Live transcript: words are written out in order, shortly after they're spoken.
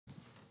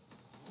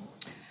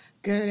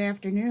Good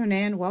afternoon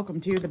and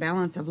welcome to The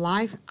Balance of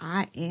Life.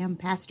 I am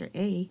Pastor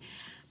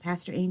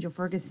Angel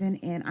Ferguson,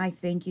 and I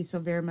thank you so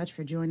very much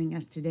for joining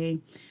us today.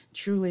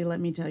 Truly,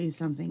 let me tell you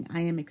something. I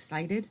am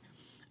excited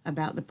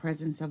about the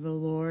presence of the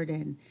Lord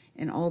and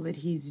all that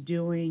He's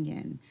doing,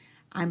 and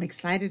I'm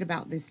excited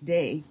about this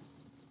day.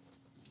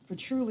 For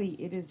truly,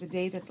 it is the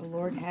day that the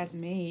Lord has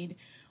made.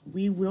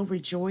 We will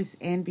rejoice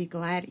and be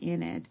glad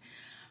in it.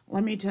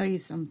 Let me tell you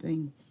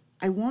something.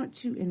 I want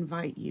to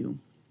invite you.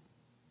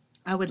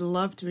 I would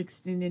love to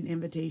extend an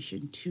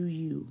invitation to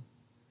you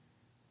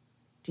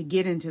to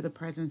get into the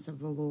presence of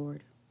the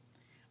Lord.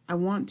 I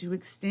want to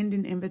extend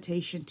an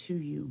invitation to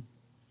you.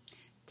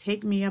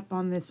 Take me up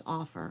on this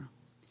offer.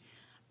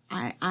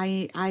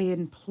 I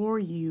implore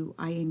you,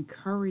 I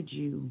encourage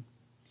you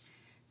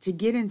to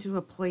get into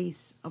a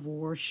place of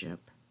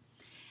worship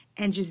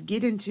and just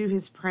get into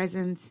His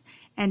presence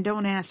and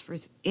don't ask for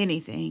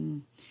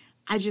anything.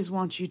 I just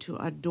want you to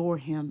adore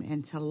Him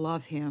and to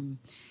love Him.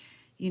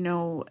 You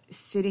know,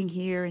 sitting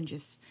here and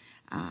just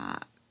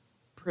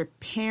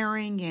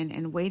preparing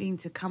and waiting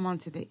to come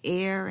onto the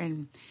air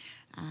and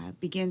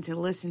begin to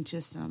listen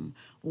to some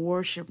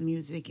worship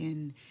music.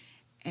 And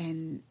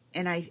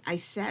I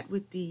sat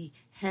with the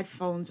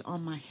headphones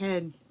on my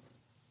head.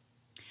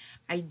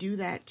 I do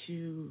that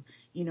to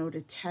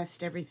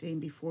test everything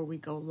before we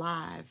go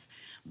live.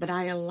 But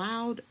I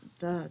allowed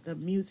the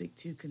music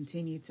to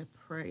continue to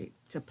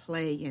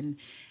play and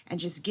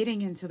just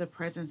getting into the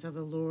presence of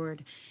the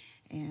Lord.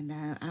 And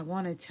I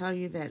want to tell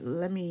you that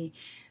let me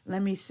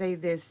say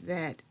this,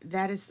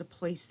 that is the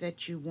place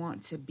that you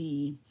want to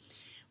be.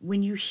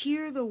 When you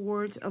hear the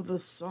words of the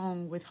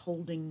song,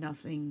 Withholding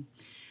Nothing,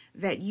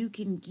 that you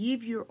can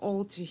give your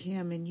all to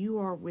Him and you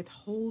are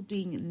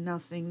withholding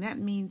nothing. That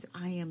means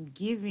I am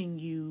giving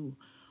you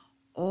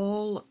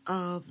all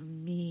of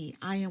me.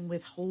 I am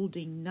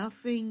withholding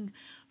nothing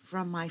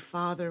from my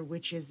Father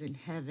which is in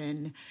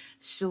heaven,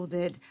 so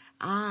that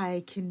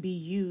I can be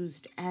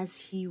used as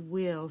He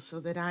will, so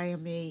that I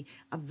am a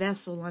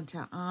vessel unto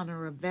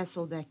honor, a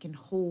vessel that can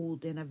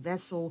hold, and a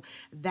vessel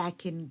that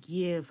can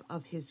give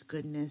of His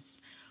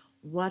goodness.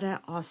 What an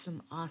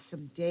awesome,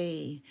 awesome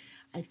day.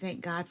 I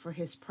thank God for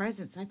His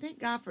presence. I thank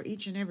God for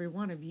each and every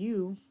one of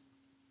you,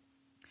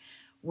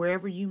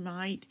 wherever you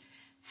might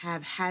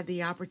have had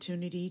the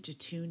opportunity to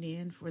tune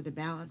in for The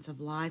Balance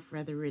of Life,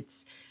 whether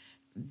it's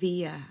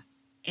via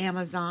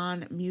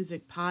Amazon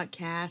Music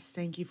Podcast.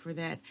 Thank you for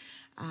that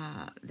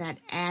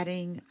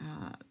adding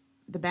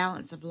The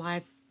Balance of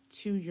Life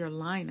to your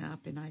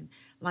lineup, and I'd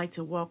like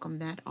to welcome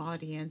that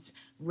audience.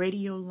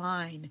 Radio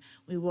Line,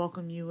 we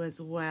welcome you as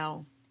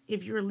well.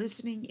 If you're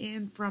listening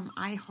in from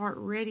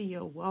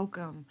iHeartRadio,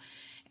 welcome,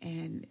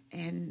 and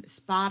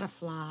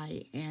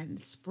Spotify and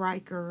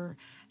Spreaker,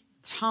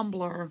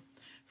 Tumblr,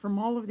 from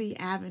all of the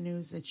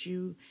avenues that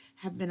you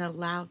have been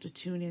allowed to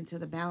tune into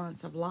The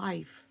Balance of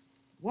Life.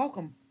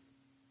 Welcome.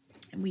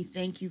 And we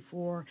thank you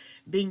for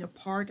being a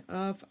part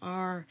of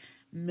our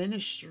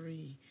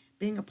ministry,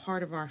 being a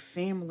part of our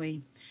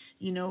family.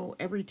 You know,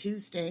 every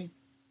Tuesday,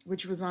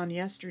 which was on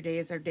yesterday,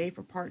 is our day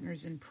for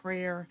Partners in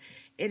Prayer.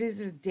 It is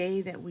a day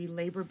that we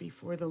labor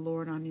before the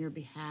Lord on your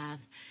behalf.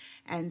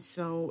 And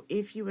so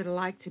if you would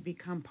like to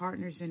become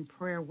partners in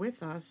prayer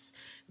with us,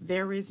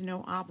 there is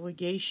no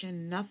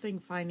obligation, nothing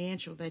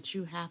financial that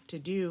you have to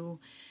do.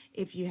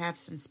 If you have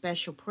some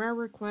special prayer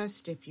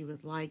requests, if you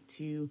would like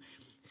to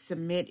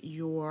submit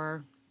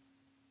your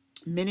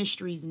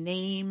ministry's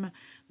name,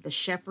 the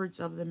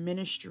shepherds of the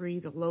ministry,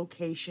 the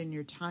location,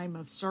 your time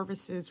of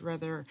services,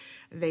 whether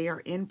they are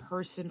in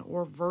person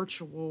or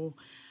virtual.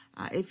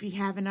 If you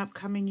have an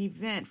upcoming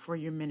event for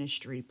your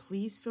ministry,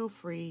 please feel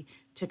free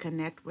to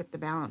connect with The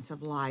Balance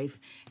of Life,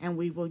 and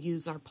we will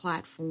use our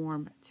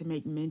platform to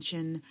make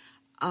mention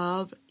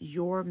of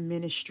your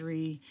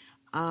ministry,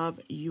 of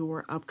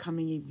your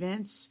upcoming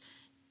events,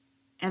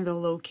 and the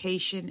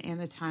location and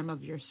the time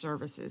of your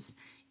services.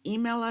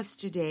 Email us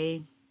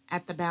today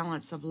at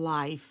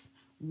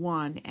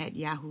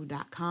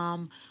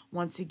thebalanceoflife1@yahoo.com.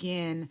 Once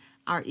again,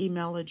 our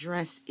email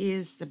address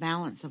is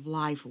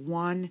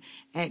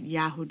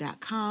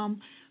thebalanceoflife1@yahoo.com.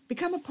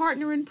 Become a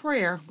partner in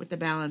prayer with The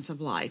Balance of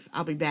Life.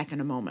 I'll be back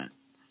in a moment.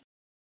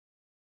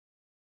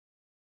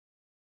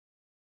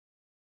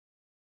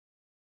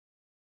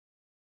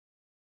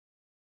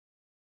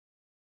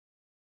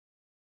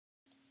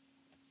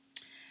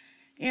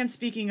 And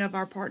speaking of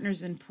our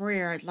partners in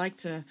prayer, I'd like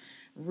to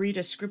read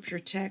a scripture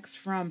text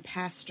from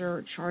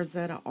Pastor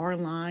Charzetta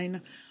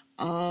Arline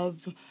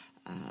of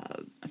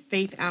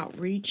Faith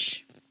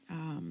Outreach,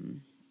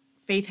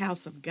 Faith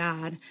House of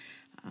God.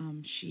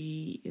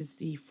 She is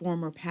the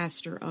former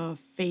pastor of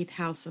Faith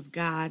House of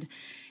God.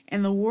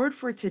 And the word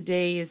for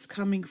today is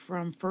coming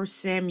from 1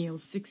 Samuel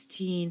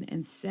 16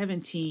 and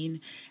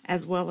 17,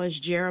 as well as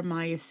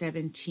Jeremiah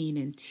 17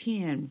 and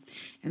 10.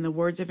 And the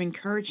words of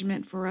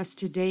encouragement for us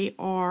today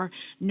are,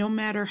 no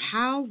matter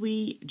how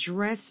we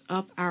dress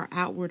up our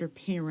outward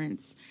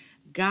appearance,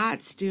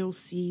 God still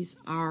sees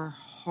our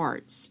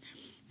hearts.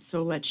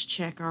 So let's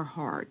check our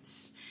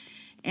hearts.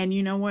 And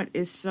you know what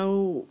is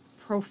so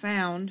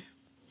profound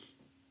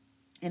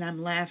and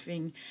I'm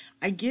laughing.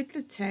 I get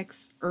the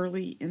text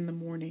early in the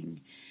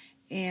morning,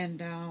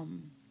 and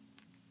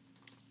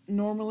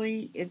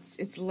normally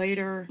it's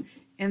later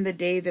in the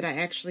day that I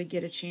actually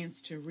get a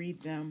chance to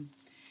read them.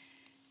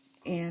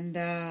 And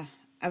I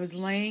was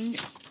laying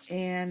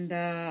and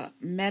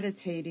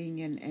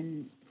meditating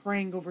and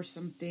praying over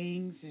some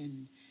things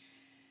and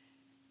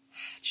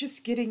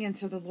just getting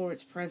into the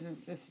Lord's presence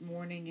this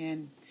morning.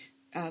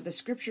 And the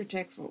scripture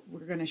text, what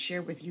we're going to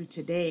share with you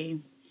today,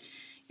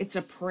 it's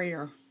a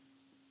prayer.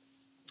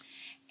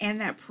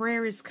 And that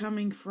prayer is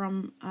coming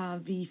from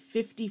the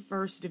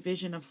 51st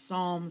division of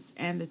Psalms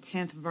and the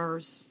 10th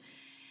verse.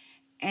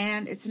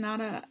 And it's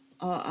not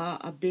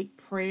a big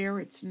prayer.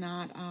 It's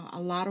not a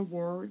lot of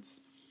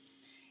words.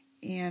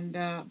 And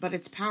but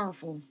it's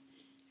powerful.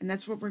 And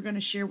that's what we're going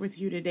to share with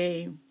you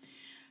today.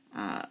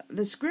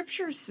 The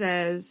scripture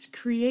says,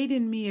 "Create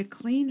in me a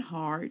clean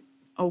heart,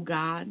 O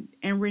God,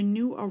 and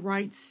renew a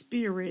right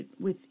spirit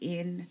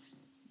within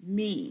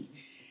me."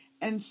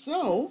 And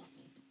so,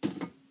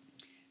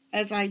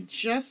 as I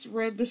just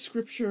read the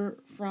scripture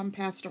from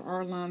Pastor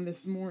Arlon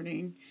this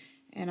morning,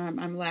 and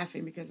I'm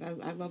laughing because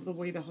I love the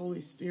way the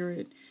Holy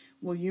Spirit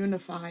will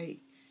unify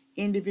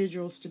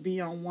individuals to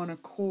be on one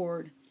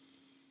accord.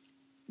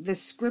 The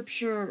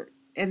scripture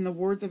and the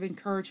words of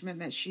encouragement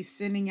that she's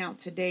sending out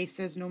today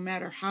says, no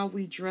matter how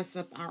we dress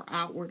up our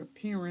outward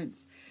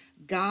appearance,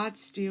 God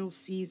still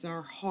sees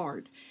our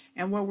heart.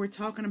 And what we're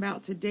talking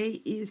about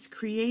today is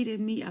create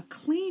in me a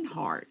clean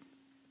heart,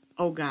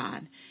 O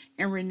God,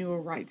 and renew a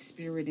right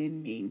spirit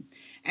in me.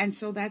 And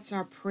so that's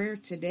our prayer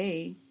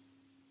today.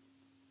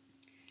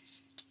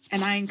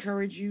 And I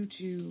encourage you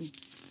to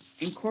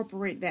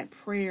incorporate that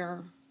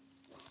prayer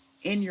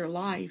in your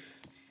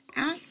life.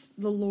 Ask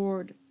the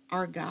Lord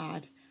our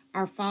God,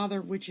 our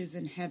Father which is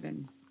in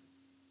heaven,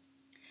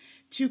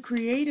 to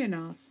create in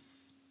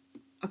us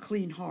a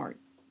clean heart.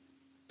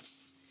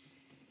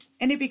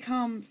 And it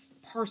becomes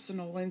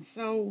personal. And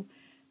so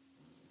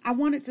I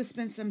wanted to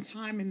spend some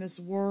time in this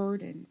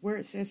word and where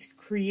it says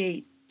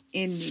create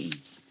in me.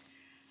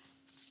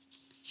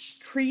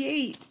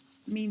 Create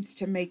means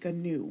to make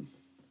anew.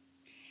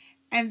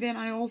 And then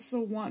I also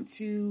want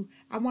to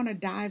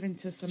dive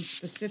into some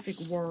specific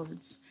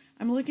words.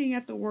 I'm looking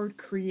at the word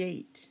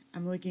create.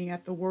 I'm looking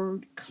at the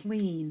word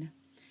clean,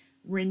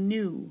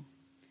 renew,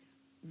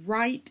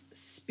 right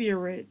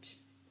spirit.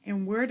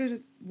 And where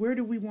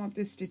do we want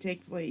this to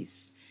take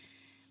place?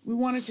 We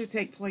want it to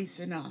take place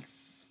in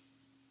us.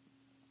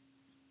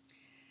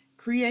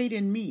 Create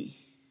in me.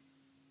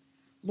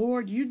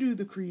 Lord, you do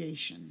the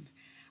creation.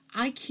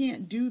 I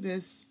can't do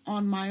this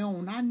on my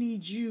own. I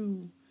need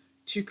you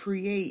to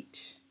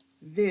create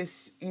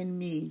this in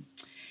me.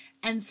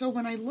 And so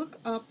when I look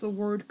up the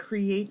word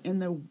create in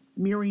the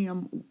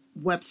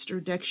Merriam-Webster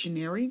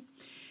dictionary,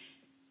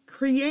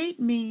 create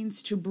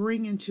means to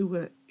bring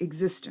into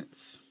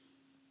existence.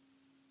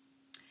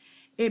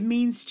 It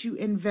means to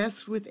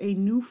invest with a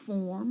new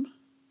form,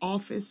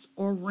 office,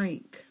 or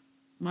rank.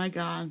 My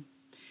God.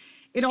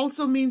 It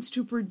also means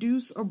to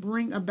produce or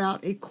bring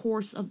about a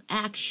course of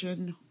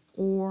action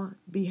or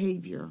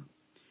behavior.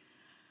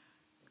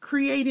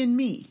 Create in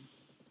me.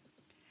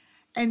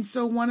 And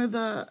so one of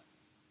the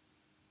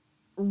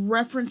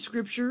reference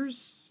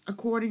scriptures,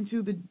 according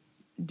to the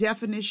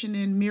definition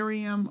in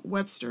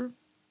Merriam-Webster,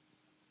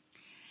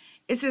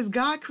 it says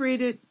God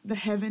created the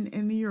heaven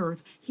and the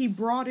earth. He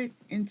brought it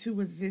into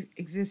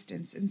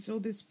existence. And so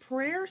this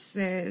prayer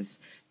says,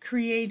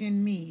 create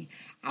in me.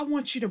 I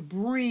want you to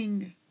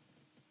bring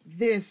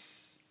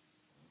this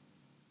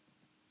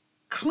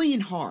clean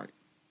heart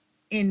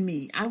in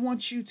me. I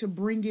want you to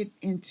bring it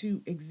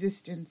into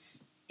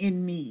existence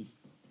in me.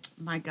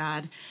 My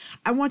God,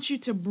 I want you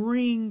to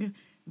bring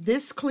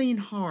this clean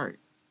heart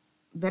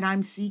that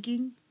I'm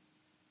seeking.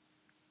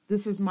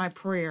 This is my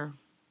prayer.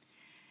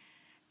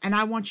 And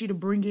I want you to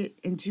bring it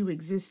into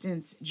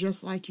existence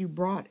just like you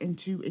brought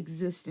into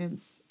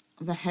existence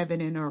the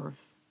heaven and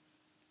earth.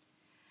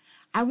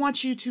 I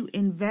want you to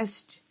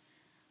invest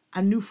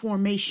a new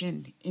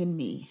formation in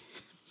me.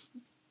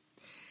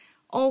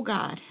 Oh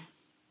God.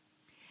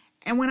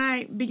 And when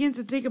I begin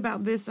to think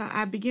about this,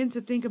 I begin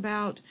to think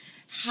about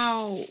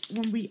how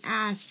when we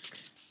ask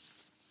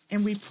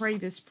and we pray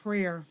this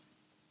prayer,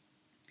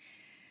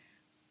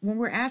 when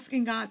we're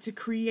asking God to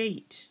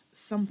create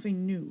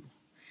something new,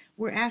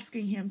 we're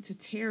asking him to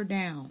tear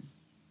down,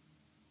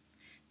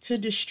 to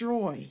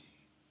destroy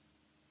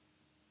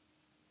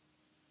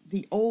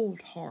the old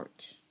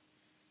heart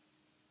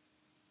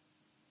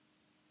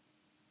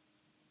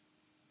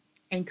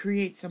and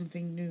create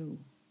something new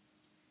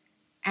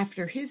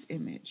after his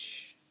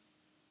image.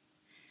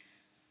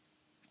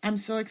 I'm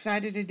so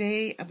excited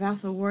today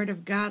about the word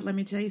of God. Let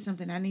me tell you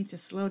something. I need to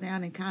slow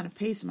down and kind of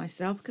pace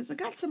myself because I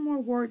got some more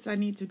words I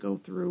need to go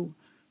through.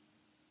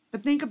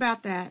 But think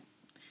about that.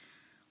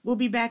 We'll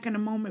be back in a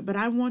moment, but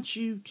I want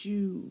you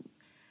to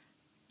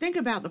think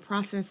about the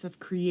process of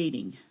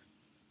creating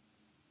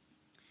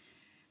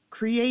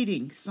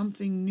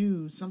something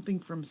new, something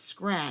from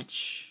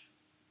scratch.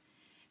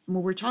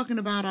 when we're talking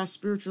about our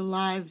spiritual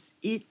lives,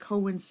 it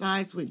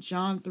coincides with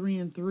John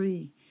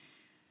 3:3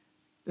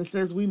 that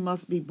says we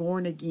must be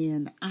born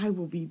again. I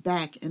will be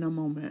back in a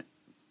moment.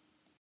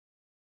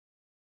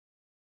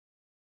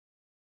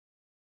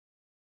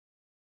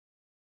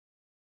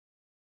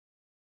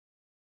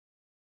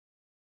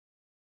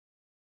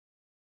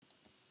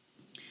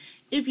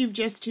 If you've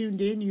just tuned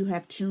in, you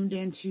have tuned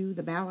into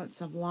The Balance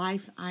of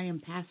Life. I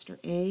am Pastor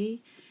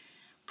A.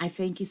 I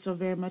thank you so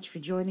very much for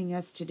joining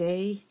us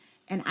today.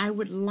 And I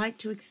would like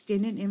to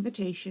extend an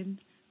invitation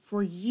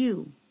for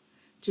you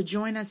to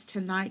join us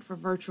tonight for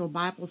virtual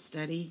Bible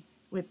study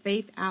with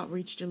Faith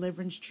Outreach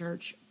Deliverance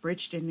Church,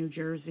 Bridgeton, New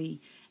Jersey,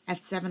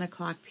 at 7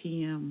 o'clock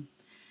p.m.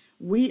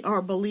 We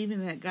are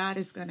believing that God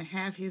is going to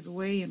have his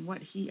way in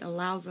what he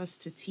allows us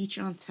to teach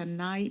on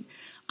tonight.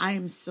 I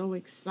am so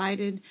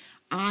excited.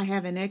 I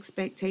have an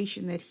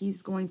expectation that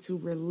he's going to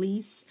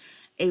release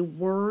a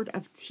word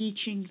of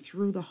teaching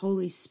through the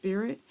Holy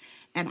Spirit.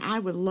 And I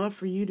would love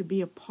for you to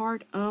be a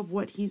part of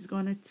what he's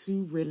going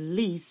to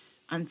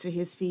release unto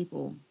his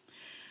people.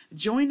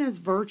 Join us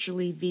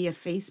virtually via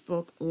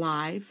Facebook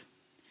Live.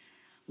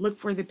 Look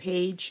for the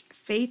page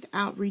Faith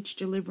Outreach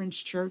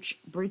Deliverance Church,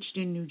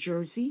 Bridgeton, New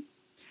Jersey.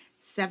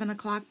 7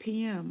 o'clock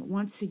p.m.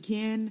 Once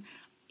again,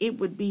 it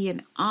would be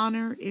an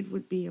honor, it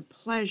would be a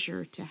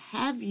pleasure to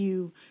have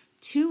you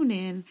tune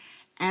in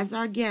as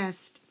our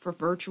guest for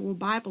virtual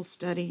Bible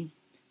study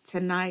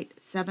tonight,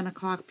 7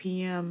 o'clock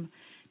p.m.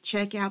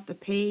 Check out the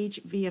page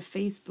via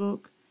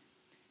Facebook,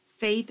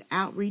 Faith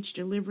Outreach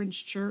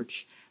Deliverance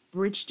Church,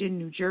 Bridgeton,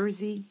 New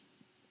Jersey.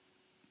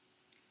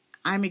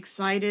 I'm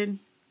excited.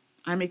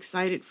 I'm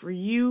excited for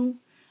you.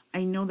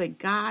 I know that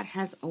God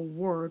has a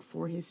word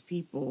for his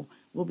people.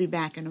 We'll be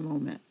back in a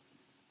moment.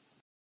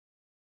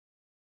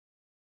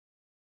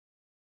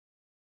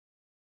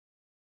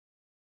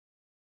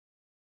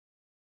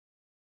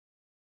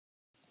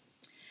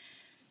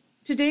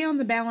 Today on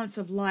The Balance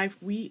of Life,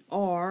 we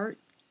are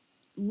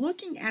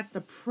looking at the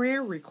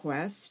prayer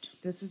request.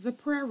 This is a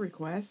prayer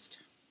request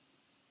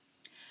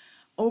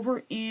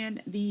over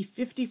in the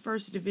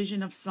 51st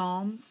division of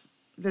Psalms,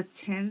 the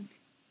 10th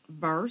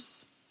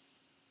verse.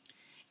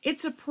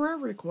 It's a prayer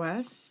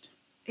request.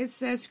 It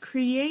says,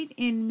 create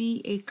in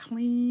me a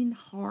clean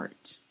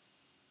heart,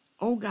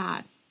 oh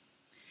God.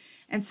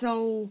 And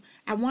so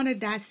I want to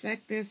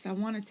dissect this. I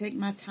want to take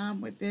my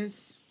time with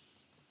this.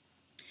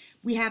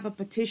 We have a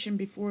petition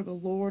before the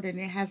Lord, and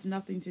it has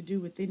nothing to do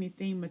with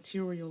anything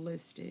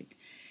materialistic.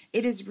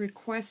 It is a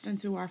request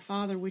unto our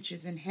Father which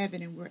is in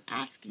heaven, and we're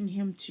asking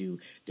him to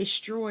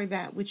destroy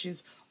that which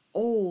is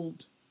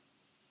old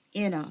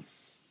in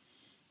us.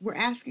 We're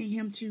asking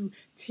him to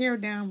tear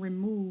down,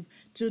 remove,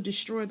 to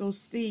destroy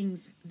those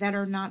things that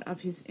are not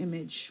of his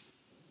image.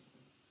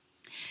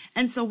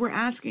 And so we're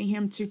asking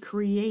him to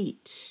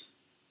create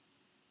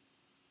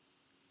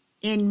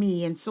in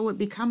me. And so it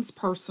becomes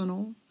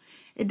personal.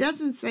 It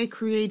doesn't say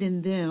create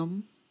in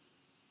them.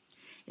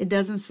 It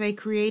doesn't say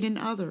create in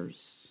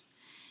others.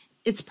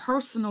 It's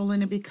personal,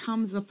 and it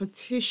becomes a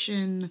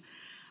petition,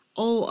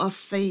 of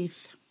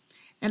faith.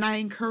 And I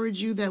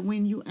encourage you that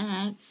when you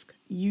ask,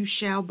 you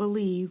shall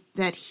believe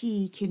that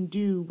he can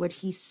do what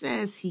he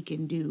says he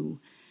can do.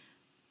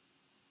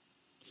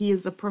 He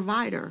is a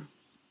provider.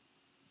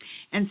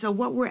 And so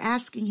what we're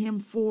asking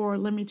him for,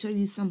 let me tell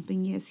you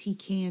something, yes, he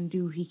can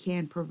do, he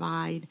can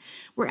provide.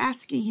 We're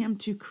asking him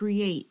to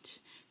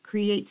create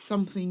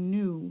something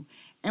new.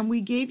 And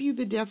we gave you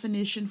the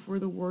definition for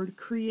the word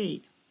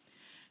create.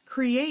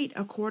 Create,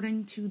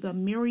 according to the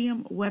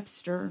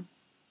Merriam-Webster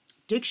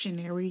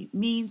dictionary,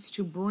 means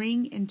to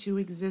bring into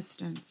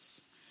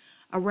existence.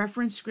 A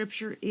reference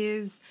scripture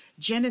is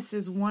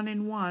Genesis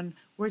 1:1,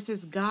 where it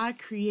says God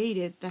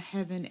created the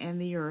heaven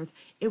and the earth.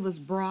 It was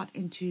brought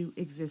into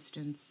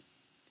existence.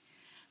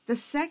 The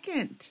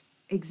second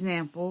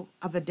example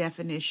of a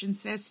definition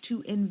says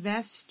to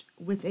invest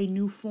with a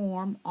new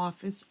form,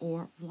 office,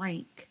 or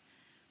rank.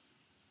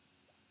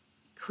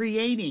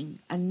 Creating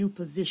a new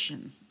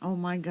position. Oh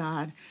my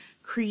God.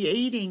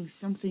 Creating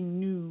something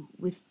new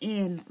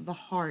within the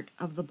heart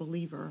of the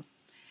believer.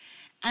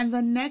 And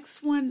the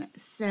next one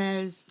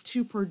says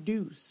to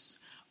produce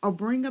or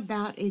bring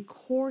about a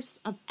course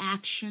of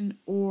action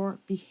or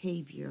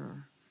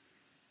behavior.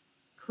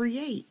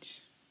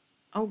 Create.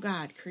 Oh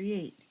God,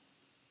 create.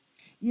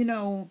 You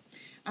know,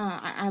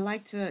 I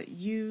like to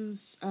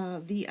use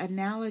the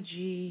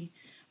analogy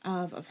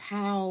of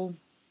how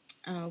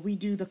we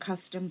do the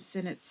custom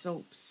scented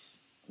soaps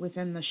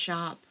within the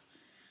shop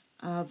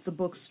of the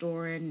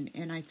bookstore.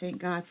 And I thank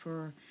God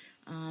for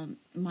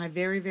my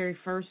very, very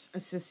first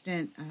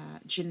assistant,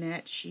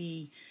 Jeanette.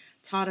 She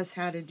taught us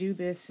how to do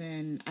this,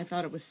 and I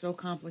thought it was so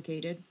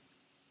complicated.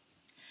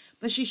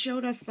 But she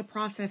showed us the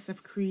process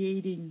of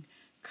creating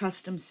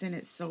custom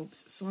scented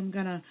soaps. So I'm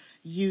going to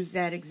use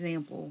that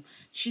example.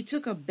 She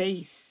took a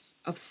base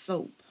of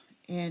soap,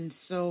 and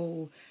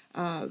so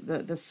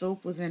the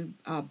soap was in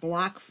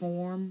block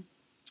form.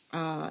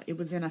 It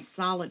was in a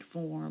solid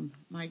form.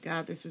 My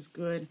God, this is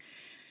good.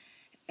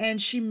 And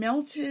she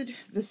melted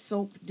the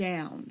soap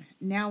down.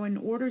 Now, in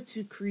order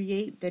to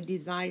create the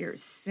desired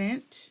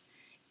scent,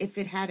 if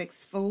it had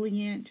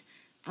exfoliant,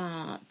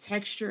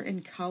 texture,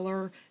 and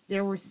color,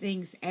 there were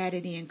things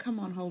added in. Come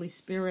on, Holy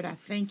Spirit, I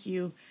thank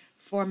you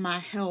for my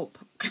help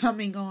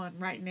coming on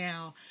right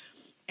now.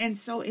 And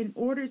so, in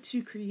order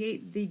to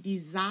create the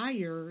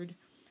desired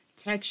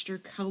texture,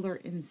 color,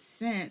 and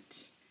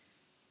scent,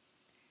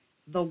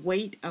 the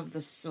weight of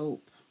the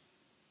soap,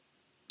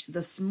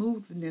 the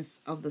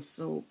smoothness of the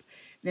soap,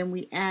 then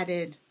we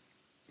added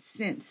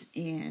scents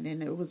in,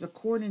 and it was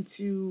according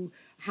to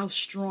how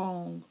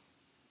strong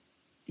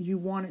you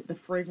wanted the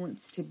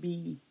fragrance to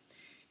be.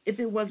 If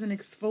it was an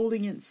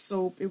exfoliant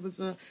soap, it was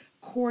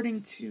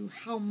according to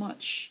how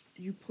much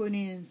you put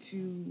in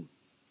to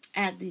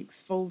add the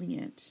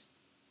exfoliant.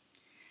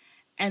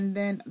 And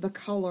then the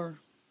color,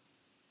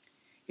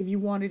 if you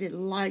wanted it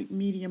light,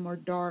 medium, or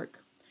dark,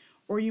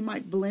 or you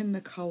might blend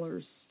the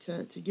colors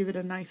to give it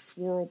a nice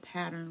swirl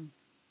pattern.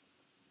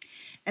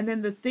 And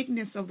then the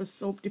thickness of the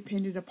soap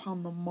depended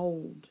upon the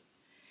mold.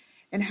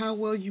 And how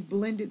well you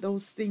blended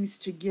those things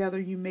together,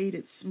 you made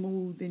it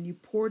smooth, and you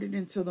poured it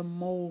into the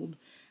mold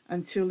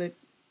until it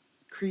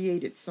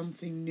created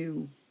something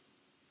new.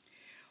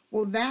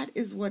 Well, that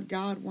is what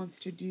God wants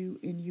to do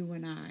in you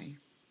and I.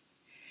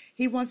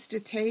 He wants to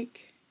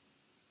take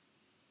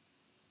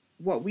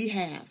what we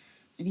have,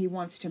 and He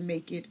wants to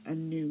make it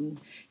anew.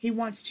 He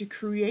wants to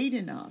create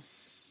in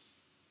us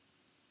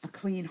a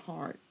clean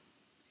heart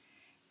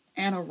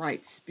and a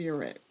right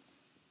spirit.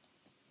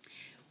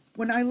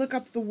 When I look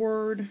up the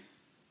word,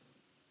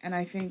 and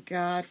I thank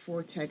God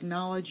for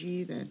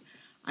technology that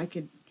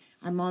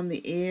I'm on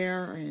the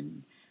air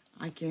and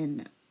I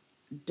can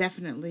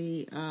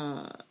definitely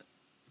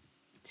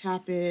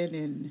tap in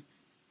and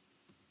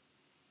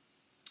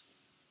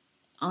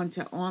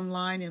onto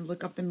online and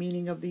look up the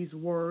meaning of these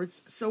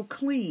words. So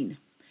clean.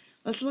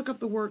 Let's look up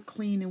the word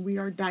clean, and we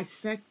are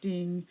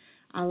dissecting.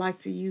 I like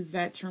to use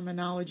that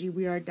terminology.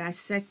 We are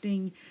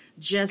dissecting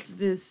just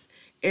this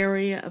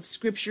area of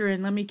scripture,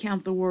 and let me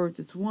count the words.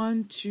 It's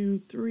 1, 2,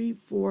 3,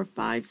 4,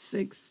 5,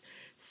 6,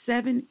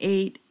 7,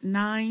 8,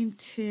 9,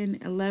 10,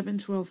 11,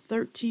 12,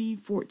 13,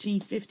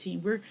 14,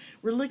 15. We're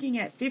looking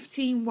at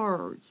 15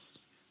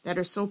 words that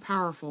are so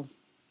powerful.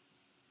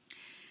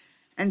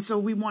 And so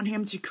we want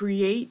Him to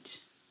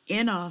create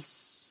in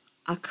us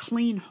a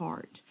clean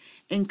heart.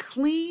 And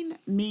clean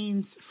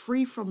means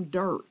free from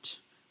dirt,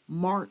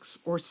 marks,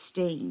 or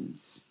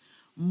stains,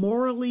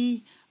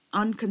 morally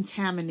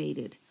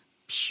uncontaminated,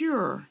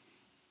 pure,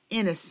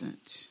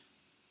 innocent.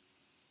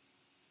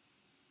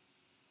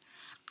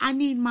 I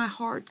need my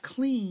heart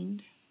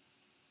cleaned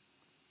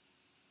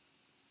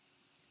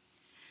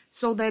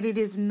so that it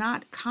is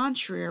not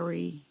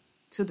contrary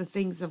to the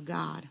things of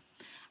God.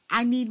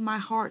 I need my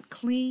heart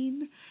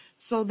clean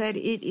so that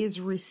it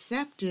is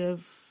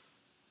receptive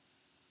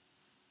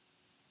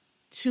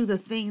to the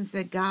things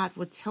that God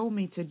would tell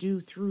me to do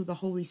through the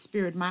Holy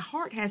Spirit. My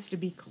heart has to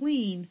be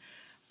clean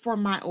for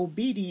my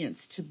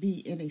obedience to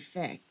be in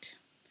effect.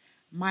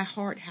 My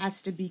heart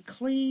has to be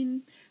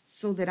clean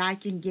so that I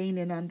can gain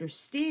an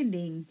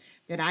understanding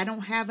that I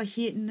don't have a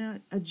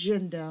hidden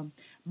agenda.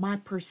 My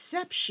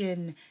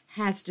perception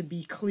has to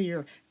be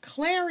clear.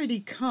 Clarity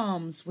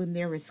comes when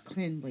there is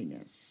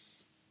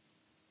cleanliness.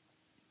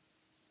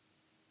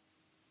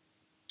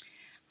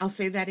 I'll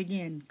say that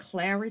again.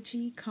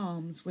 Clarity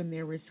comes when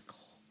there is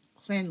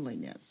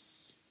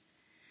cleanliness,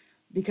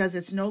 because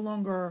it's no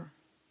longer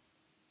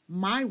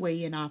my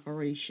way in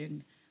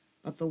operation,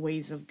 but the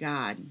ways of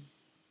God.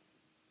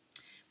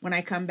 When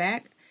I come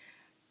back,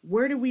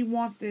 where do we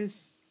want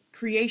this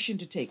creation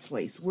to take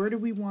place? Where do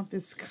we want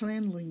this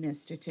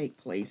cleanliness to take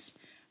place?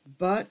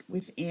 But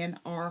within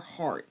our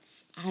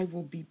hearts. I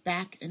will be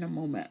back in a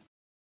moment.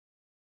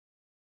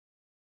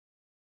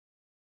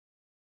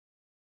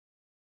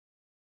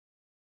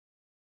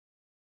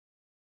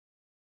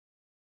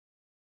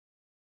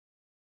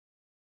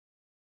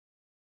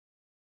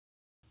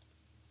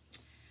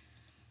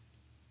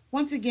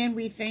 Once again,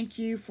 we thank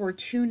you for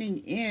tuning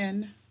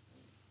in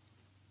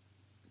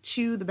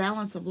to The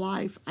Balance of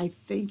Life. I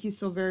thank you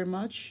so very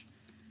much.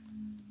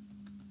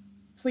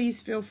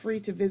 Please feel free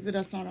to visit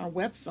us on our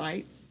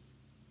website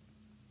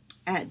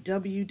at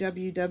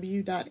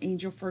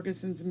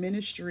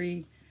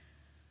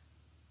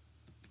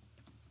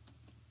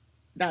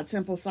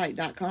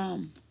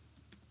www.angelfergusonsministry.templesite.com.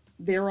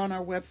 There on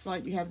our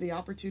website, you have the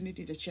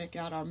opportunity to check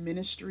out our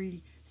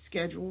ministry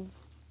schedule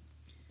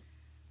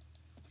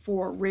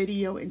for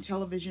radio and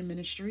television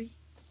ministry.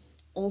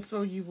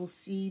 Also, you will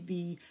see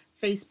the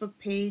Facebook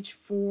page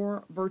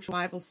for virtual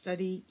Bible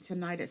study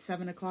tonight at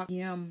 7 o'clock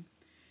p.m.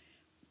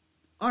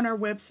 On our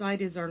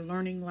website is our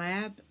Learning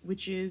Lab,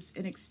 which is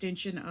an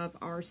extension of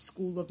our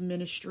School of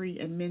Ministry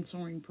and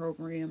Mentoring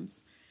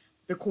programs.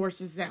 The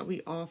courses that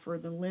we offer,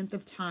 the length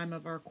of time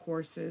of our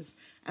courses,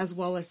 as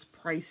well as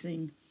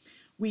pricing.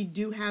 We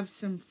do have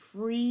some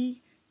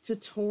free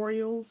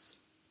tutorials,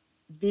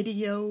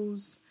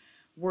 videos,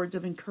 words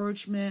of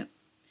encouragement,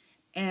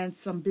 and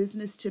some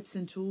business tips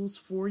and tools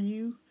for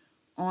you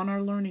on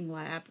our Learning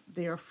Lab.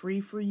 They are free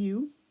for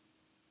you.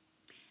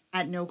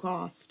 at no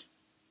cost.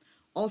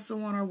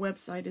 Also on our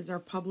website is our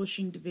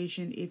publishing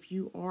division. If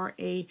you are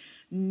a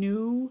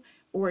new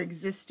or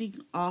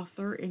existing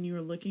author and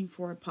you're looking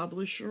for a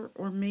publisher,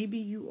 or maybe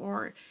you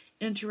are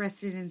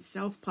interested in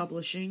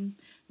self-publishing,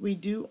 we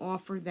do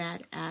offer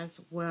that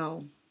as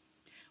well.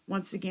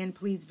 Once again,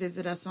 please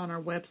visit us on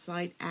our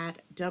website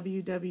at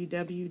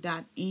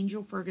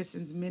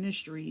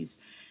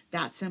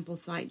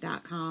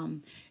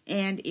www.angelfergusonministries.simplesite.com.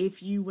 And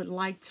if you would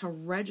like to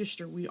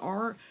register, we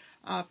are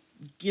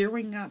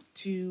gearing up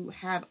to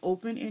have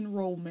open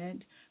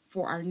enrollment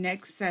for our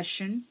next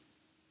session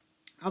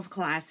of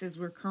classes.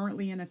 We're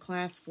currently in a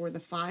class for the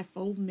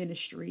fivefold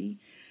ministry.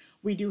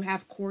 We do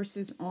have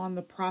courses on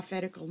the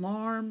prophetic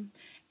alarm,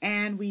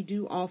 and we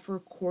do offer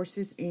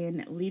courses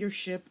in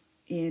leadership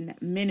in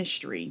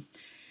ministry,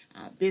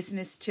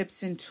 business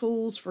tips and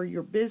tools for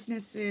your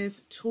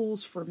businesses,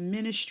 tools for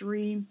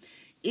ministry.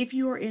 If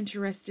you are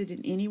interested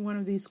in any one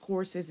of these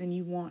courses and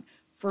you want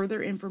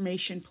further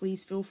information,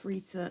 please feel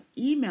free to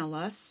email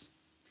us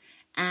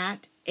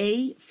at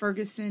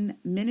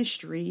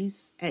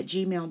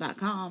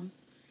afergusonministries@gmail.com,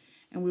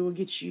 and we will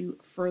get you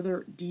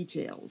further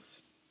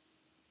details.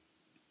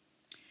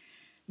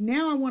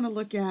 Now I want to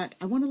look at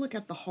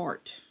the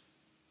heart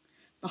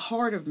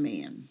of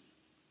man.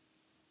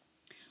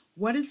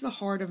 What is the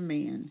heart of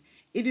man?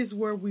 It is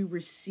where we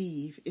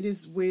receive. It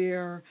is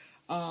where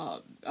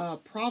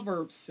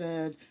Proverbs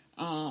said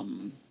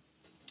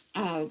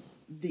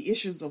the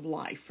issues of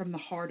life from the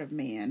heart of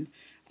man.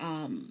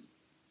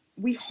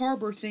 We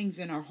harbor things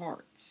in our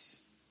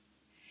hearts.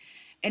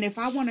 And if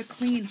I want a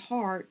clean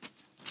heart,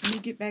 let me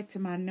get back to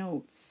my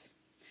notes.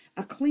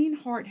 A clean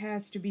heart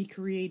has to be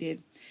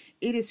created.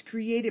 It is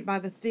created by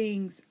the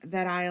things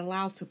that I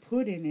allow to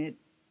put in it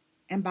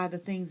and by the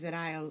things that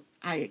I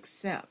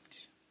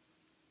accept.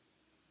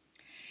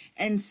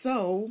 And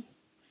so,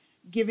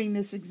 giving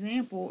this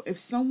example, if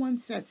someone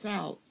sets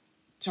out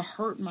to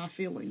hurt my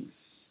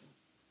feelings,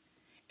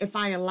 if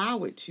I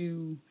allow it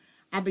to,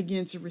 I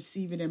begin to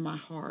receive it in my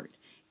heart.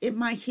 It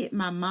might hit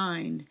my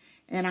mind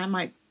and I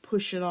might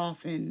push it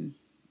off and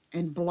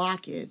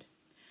block it.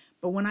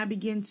 But when I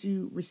begin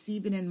to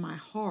receive it in my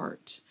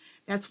heart,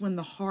 that's when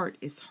the heart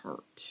is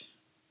hurt.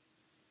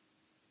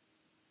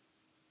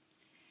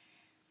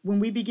 When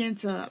we begin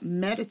to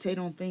meditate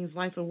on things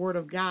like the Word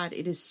of God,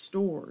 it is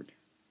stored.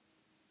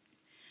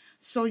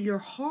 So your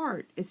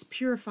heart is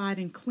purified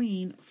and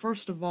clean,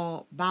 first of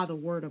all, by the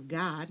Word of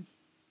God.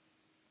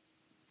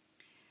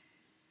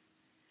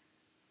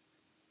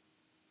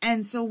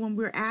 And so when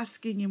we're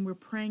asking and we're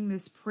praying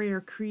this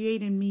prayer,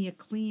 create in me a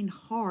clean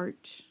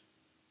heart,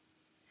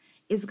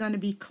 is going to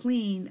be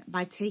clean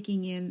by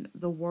taking in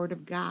the Word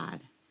of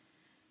God.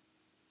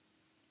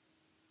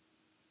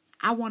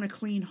 I want a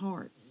clean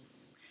heart.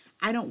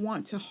 I don't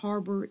want to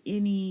harbor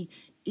any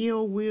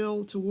ill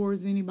will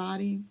towards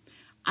anybody.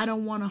 I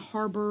don't want to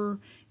harbor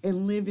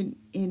and live in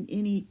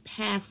any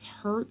past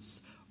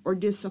hurts or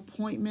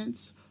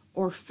disappointments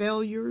or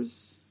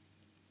failures.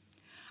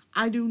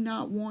 I do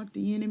not want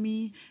the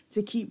enemy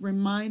to keep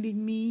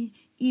reminding me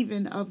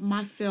even of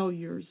my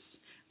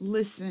failures.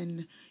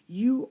 Listen,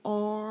 you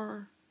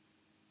are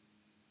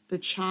the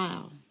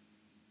child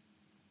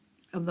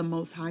of the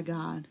Most High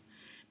God,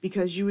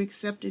 because you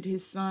accepted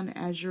His Son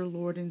as your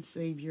Lord and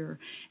Savior.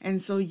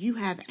 And so you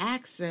have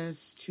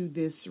access to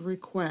this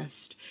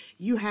request.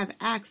 You have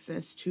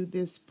access to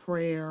this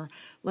prayer.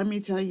 Let me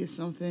tell you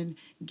something.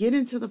 Get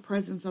into the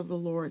presence of the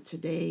Lord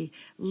today.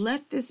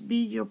 Let this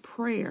be your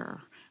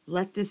prayer.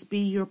 Let this be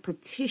your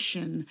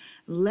petition.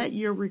 Let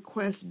your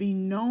request be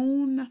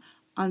known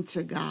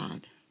unto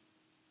God.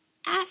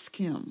 Ask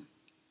Him,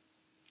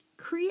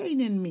 create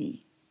in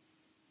me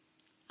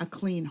a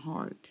clean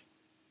heart.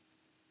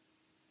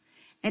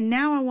 And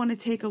now I want to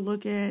take a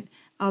look at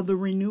the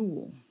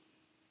renewal,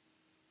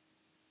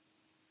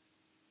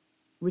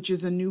 which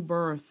is a new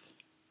birth.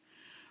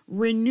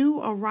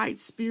 Renew a right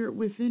spirit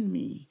within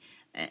me.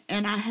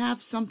 And I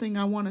have something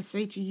I want to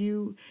say to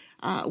you.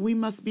 We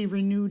must be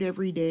renewed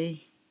every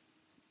day.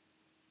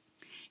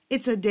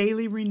 It's a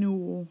daily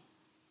renewal.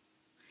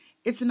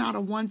 It's not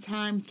a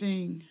one-time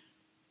thing.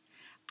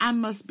 I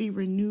must be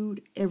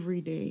renewed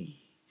every day.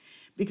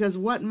 Because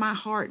what my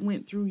heart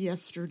went through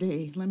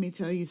yesterday, let me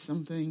tell you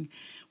something.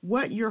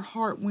 What your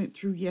heart went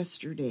through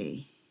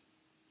yesterday,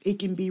 it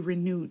can be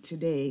renewed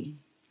today.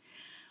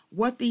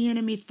 What the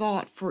enemy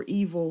thought for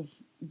evil,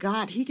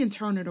 God, He can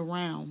turn it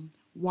around.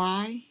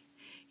 Why?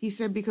 He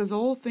said, because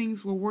all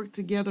things will work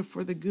together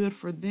for the good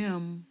for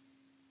them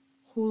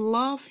who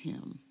love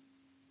Him,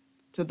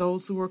 to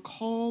those who are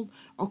called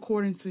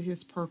according to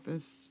His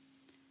purpose.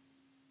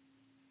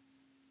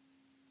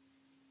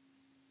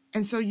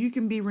 And so you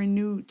can be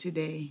renewed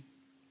today.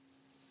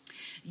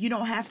 You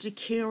don't have to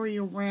carry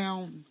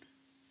around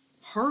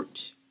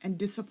hurt and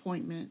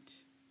disappointment.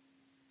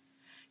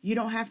 You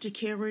don't have to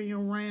carry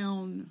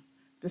around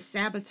the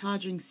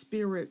sabotaging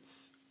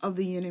spirits of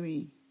the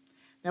enemy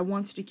that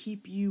wants to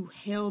keep you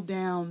held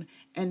down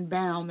and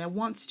bound, that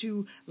wants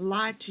to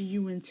lie to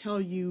you and tell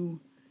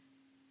you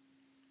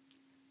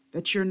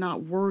that you're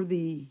not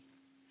worthy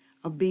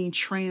of being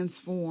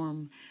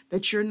transformed,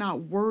 that you're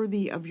not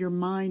worthy of your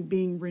mind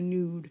being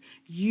renewed.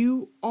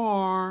 You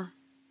are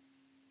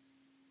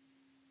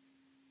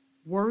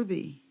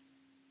worthy.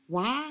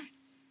 Why?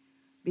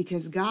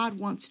 Because God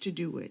wants to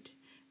do it.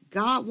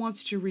 God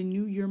wants to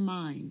renew your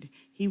mind.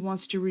 He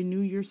wants to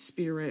renew your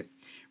spirit.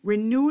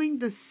 Renewing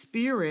the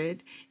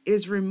spirit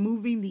is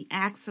removing the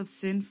acts of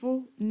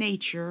sinful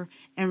nature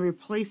and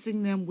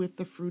replacing them with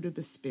the fruit of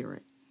the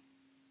Spirit.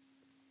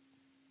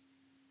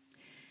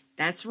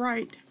 That's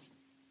right.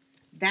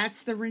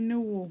 That's the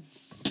renewal.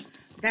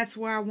 That's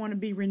where I want to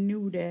be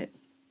renewed at.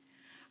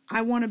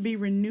 I want to be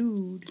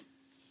renewed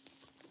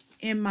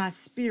in my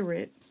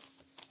spirit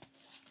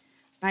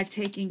by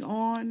taking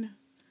on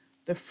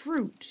the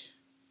fruit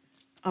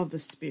of the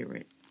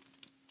Spirit.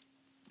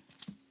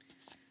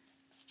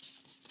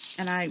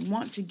 And I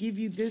want to give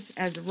you this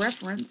as a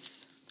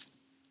reference.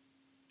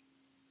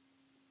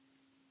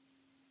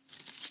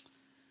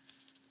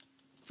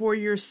 For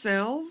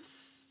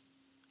yourselves,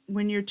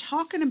 when you're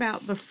talking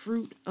about the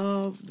fruit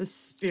of the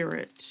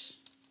Spirit.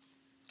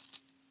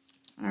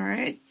 All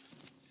right.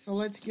 So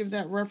let's give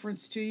that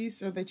reference to you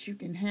so that you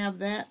can have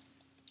that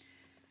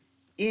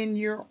in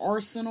your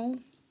arsenal.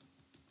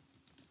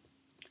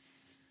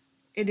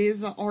 It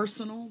is an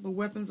arsenal. The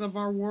weapons of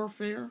our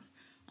warfare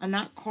are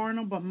not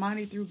carnal, but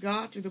mighty through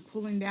God, through the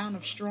pulling down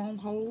of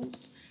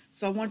strongholds.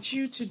 So I want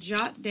you to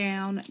jot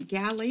down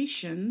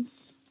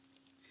Galatians,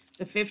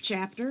 the 5th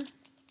chapter,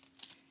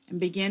 and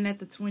begin at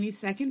the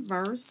 22nd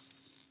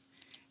verse.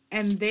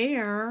 And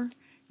there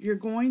you're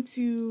going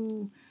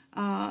to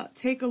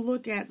take a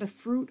look at the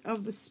fruit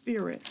of the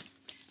Spirit.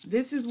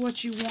 This is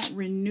what you want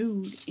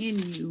renewed in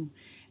you.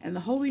 And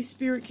the Holy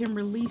Spirit can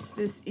release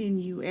this in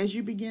you as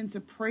you begin to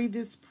pray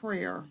this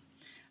prayer.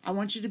 I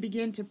want you to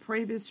begin to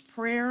pray this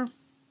prayer,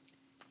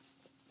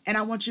 and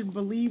I want you to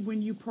believe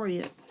when you pray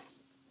it.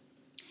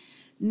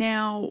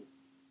 Now,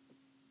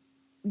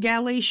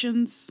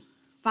 Galatians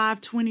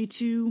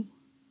 5:22.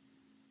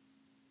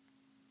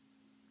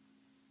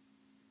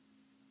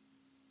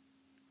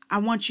 I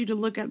want you to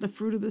look at the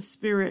fruit of the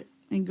Spirit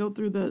and go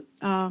through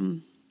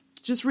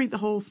just read the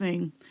whole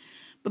thing.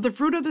 But the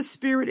fruit of the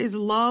Spirit is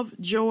love,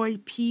 joy,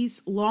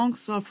 peace,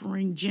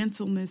 long-suffering,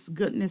 gentleness,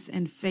 goodness,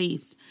 and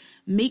faith,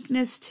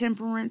 meekness,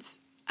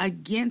 temperance.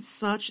 Against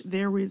such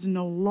there is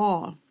no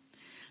law.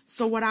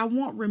 So what I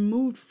want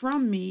removed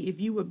from me, if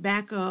you would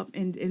back up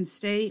and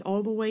stay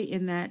all the way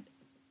in that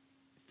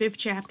 5th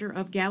chapter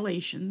of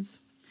Galatians,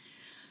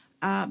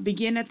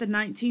 begin at the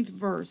 19th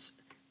verse.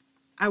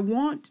 I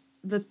want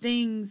the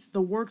things,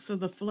 the works of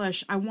the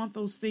flesh, I want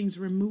those things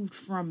removed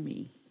from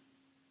me.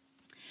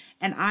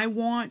 And I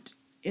want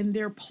in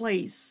their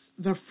place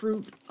the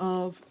fruit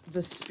of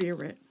the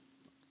Spirit.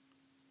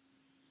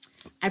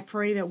 I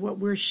pray that what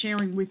we're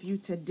sharing with you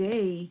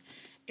today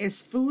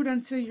is food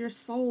unto your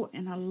soul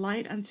and a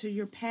light unto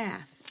your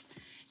path.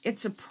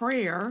 It's a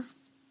prayer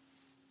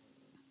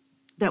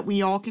that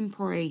we all can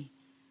pray.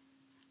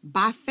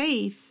 By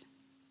faith,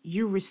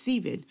 you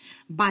receive it.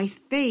 By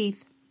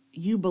faith,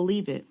 you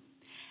believe it.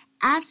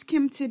 Ask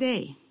Him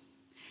today.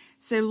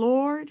 Say,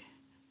 Lord,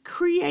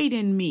 create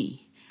in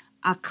me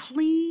a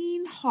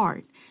clean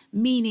heart,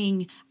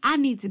 meaning I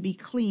need to be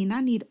clean.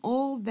 I need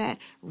all that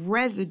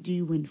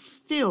residue and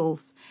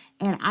filth.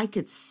 And I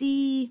could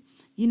see,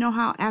 you know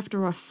how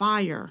after a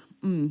fire,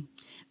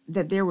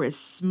 that there is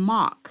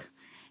smoke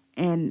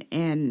and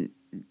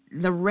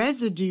the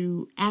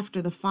residue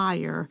after the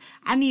fire.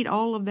 I need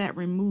all of that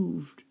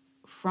removed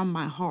from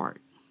my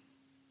heart.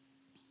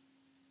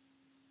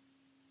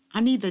 I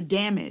need the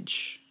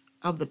damage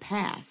of the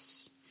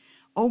past.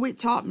 Oh, it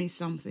taught me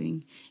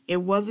something.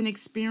 It was an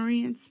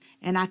experience,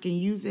 and I can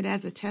use it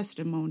as a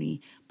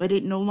testimony, but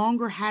it no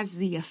longer has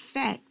the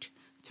effect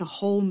to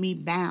hold me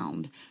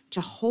bound,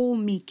 to hold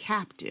me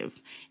captive.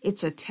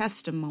 It's a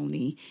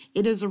testimony.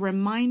 It is a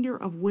reminder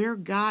of where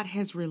God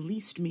has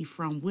released me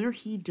from, where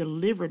He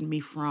delivered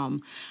me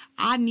from.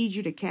 I need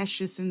you to catch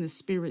this in the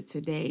spirit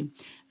today.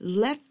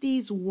 Let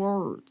these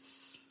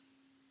words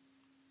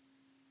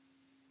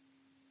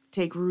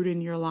take root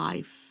in your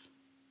life.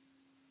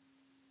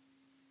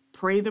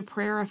 Pray the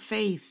prayer of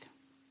faith.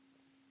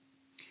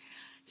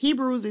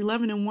 Hebrews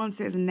 11:1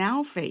 says,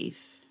 now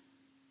faith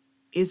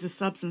is the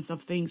substance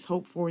of things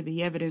hoped for,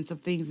 the evidence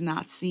of things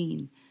not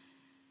seen.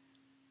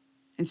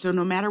 And so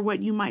no matter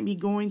what you might be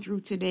going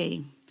through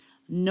today,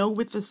 know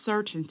with the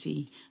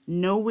certainty,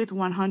 know with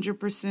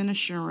 100%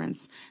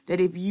 assurance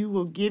that if you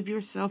will give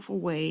yourself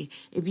away,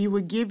 if you will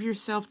give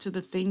yourself to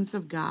the things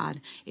of God,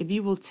 if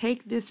you will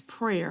take this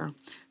prayer,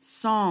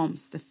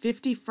 Psalms, the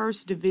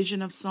 51st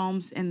division of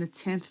Psalms and the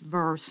 10th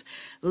verse,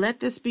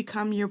 let this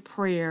become your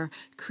prayer.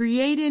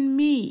 Create in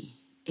me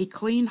a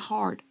clean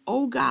heart,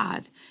 O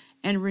God,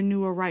 and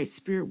renew a right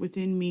spirit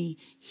within me.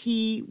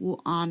 He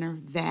will honor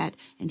that,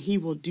 and He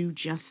will do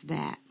just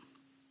that.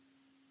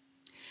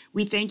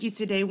 We thank you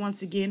today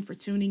once again for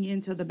tuning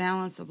into the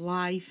Balance of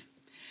Life.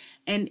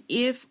 And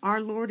if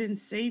our Lord and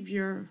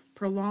Savior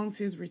prolongs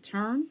His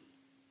return,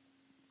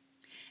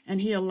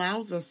 and He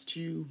allows us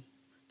to,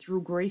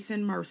 through grace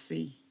and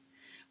mercy,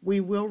 we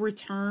will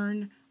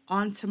return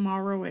on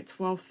tomorrow at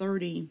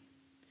 12:30.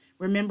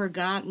 Remember,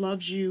 God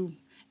loves you,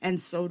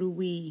 and so do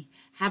we.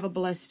 Have a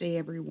blessed day,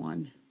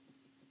 everyone.